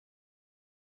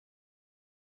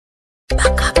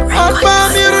Alba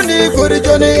miruni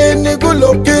kurijoni inni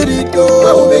gulo kirito.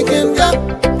 Abubekinga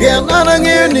Gianana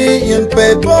ngini in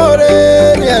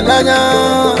pepore Riananya.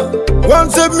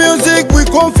 Once the music we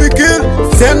come fi kill.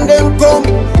 Send them come,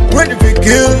 ready fi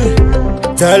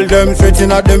kill. Tell them straight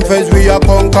in at them face we a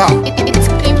conquer.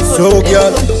 So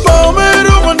girl,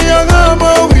 Momeru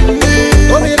Moniangama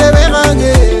Willi Omire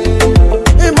Behange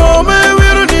Imome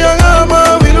Wiru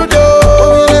Niangama Wiludo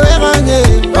Omire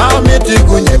Behange Pamiti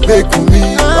kunye pekumi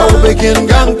Aubekin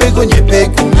gang pekunye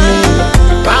pekumi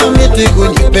Pamiti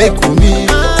kunye pekumi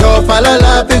Cho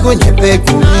falala pekunye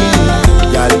pekumi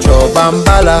Yal cho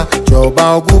bambala, cho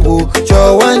bangubu,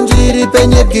 cho wanjiri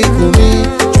penye kikumi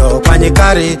Cho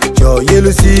panyekari, cho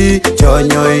yelusi, cho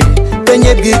nyoy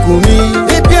penye kikumi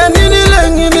Ipia nini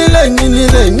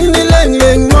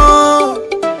leng mo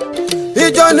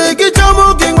Ijoni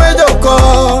kichomu kingwe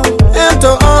joko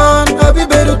Ento on, happy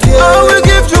beru kie I will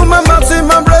give you my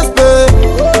maximum respect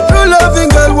True loving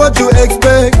girl, what you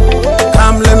expect?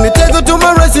 Come let me take you to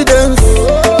my residence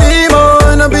Be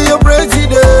mine, I'll be your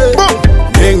president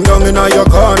Ding dong in your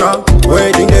corner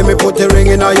Waiting let me put a ring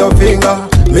in your finger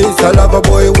Mr. Lover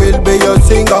Boy will be your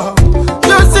singer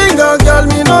Your singer, girl,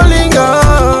 me no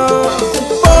linger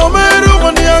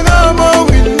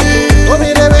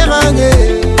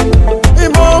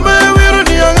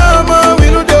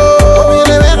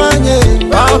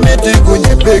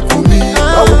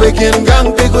Aubekin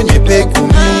gang pekunye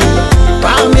pekumi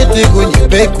Pamiti kunye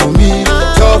pekumi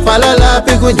Cho falala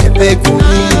pekunye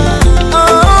pekumi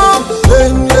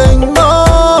Leng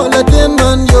mo Latin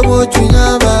man yomo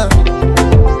chunyaba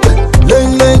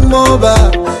Leng mo ba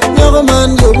Nyogo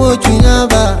man yomo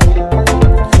chunyaba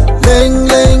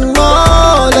Leng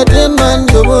mo Latin man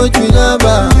yomo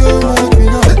chunyaba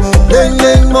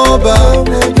Leng mo ba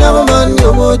Nyogo man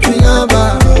yomo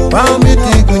chunyaba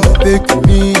Pamiti kunye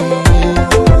pekumi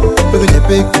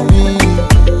Pekumi,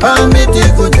 Pamiti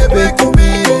kunye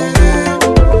pekumi,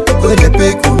 kunye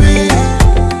pekumi.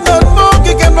 Don't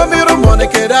forget que me miro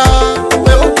monekera,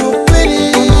 me utu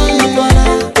pretty.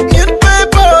 In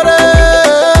paper,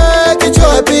 que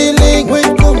yo appealing,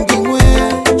 when kumgingwe,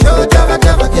 yo jaga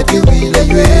que te wile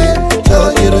yue,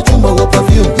 yo iro chumbo go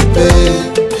perfume kipe.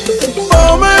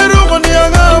 Oh me rumo ni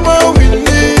angama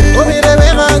wili, oh mi rebe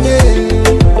hange.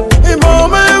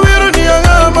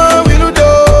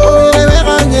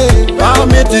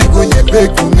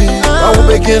 Pekumi,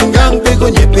 Aubekin gang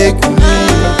pekunye pekumi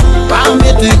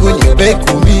Pamiti kunye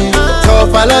pekumi Cho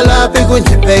falala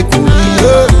pekunye pekumi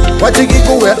Wachiki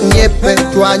kuwe nyepe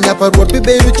Chwa nyapa road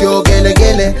piberu cho gele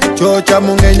gele Cho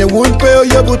chamungenye wunpe o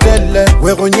yebutele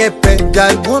Wego nyepe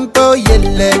jal wunpe o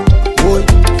yele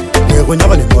Wego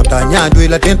nyakale mota nyandwe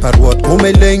la ten parwot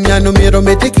Kumele nyano miro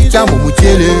metiki chamu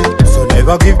muchele So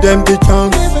never give them the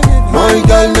chance My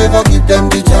girl never give them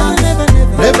the chance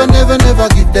Never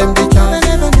give them the chance.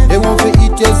 They want to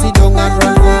eat your seed on and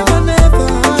run for.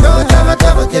 Chava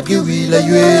chava kept you wheel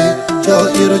away. Cho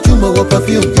iro chuma wo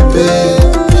perfume kipe.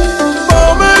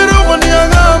 Mome rumo ni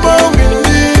angama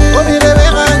wili. Omi rebe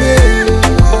hange.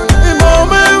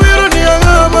 Mome wiro ni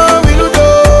angama wiludo.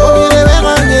 Omi rebe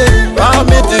hange.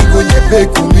 Pamiti kunye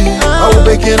pekumi.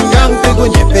 Aubekin gang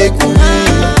pekunye pekumi.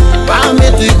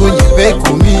 Pamiti kunye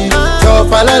pekumi. Cho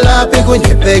falala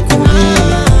pekunye pekumi.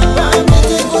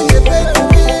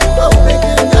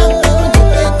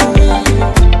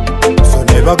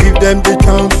 Never give them the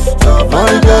chance.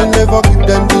 My girl, never give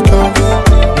them the chance.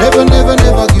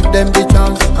 Never give them the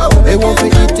chance. They want to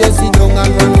eat your seed, don't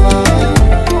run far.